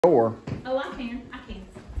door. Oh, I can.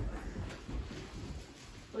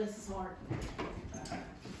 Bless his heart.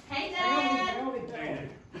 Hey, Dad.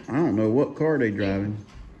 I don't know what car they driving.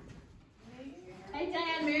 Hey,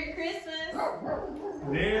 Dad. Merry Christmas.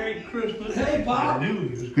 Merry Christmas. Hey, Bob. I knew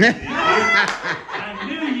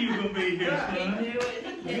you was gonna be here. I knew you were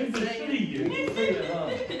gonna be here, son. Good to see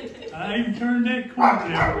you. I even turned that corner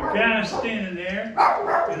there with a guy standing there,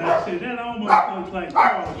 and I said, that almost looks like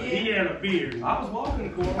Charles, but he had a beard. I was walking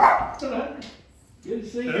the corner. Good to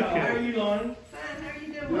see you. Okay. How are you, Lonnie? Fine, how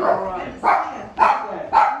you doing? We're all right.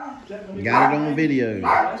 Got it on video.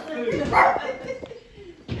 That's food.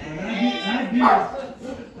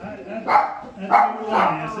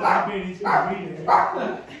 I bet he's gonna be there.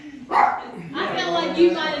 I felt like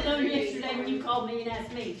you might have known yesterday when you called me and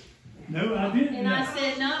asked me. No, I didn't. And I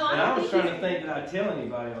said, no, And I I was don't trying to think, did I tell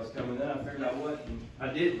anybody I was coming? Then I figured I wasn't. I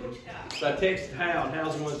didn't. So I texted Hal, and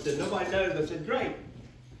Hal's the one that said, nobody knows. I said, great.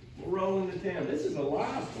 We're rolling to town. This is a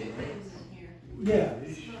live kid. Yeah.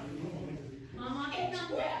 Mama, it's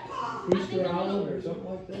not Easter Island or something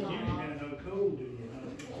like You that. ain't got no cold,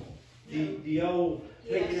 do you? The old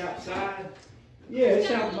take it outside. Yeah,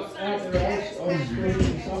 it's out there on the screen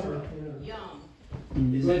in summer. Yeah.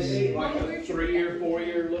 Yum. Is this like a 3 or 4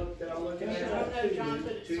 year look that I'm looking I at? don't know, John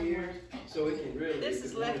put it 2 somewhere. years? So it can really. This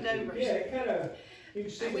is leftovers. Yeah, it kind of, you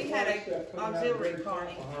can see. We the had white a stuff coming out auxiliary very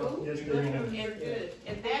party. top. Yes, And good.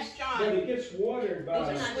 And that's But John. it gets watered Those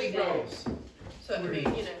by, are sweet rolls. So, I mean, you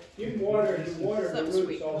know, you can water the Something roots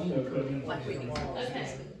sweet. also. like we do.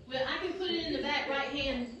 Okay. Well, I can put it in the back right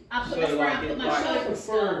hand. I put So that's where like I put it- my like- shoulder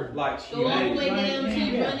prefer, stuff. Like Go all the way humidity. down till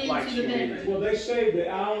you run Like into the humidity. bedroom. well, they say the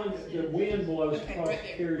island, the wind blows Okay, across, right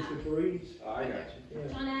there. carries the breeze. Oh, I got you.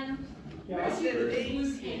 Yeah. John Adam. Yeah, Instead of Blue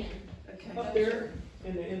these. can. Okay. up there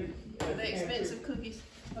in the, Are they expensive cookies?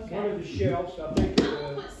 one of the shelves, I think, I'm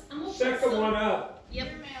gonna put the second one up. Yep.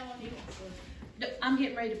 No, I'm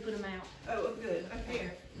getting ready to put them out. Oh, good. Okay.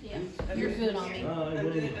 Yeah. You're good on me. Oh, Oh,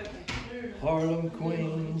 good. Okay. Harlem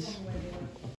Queens.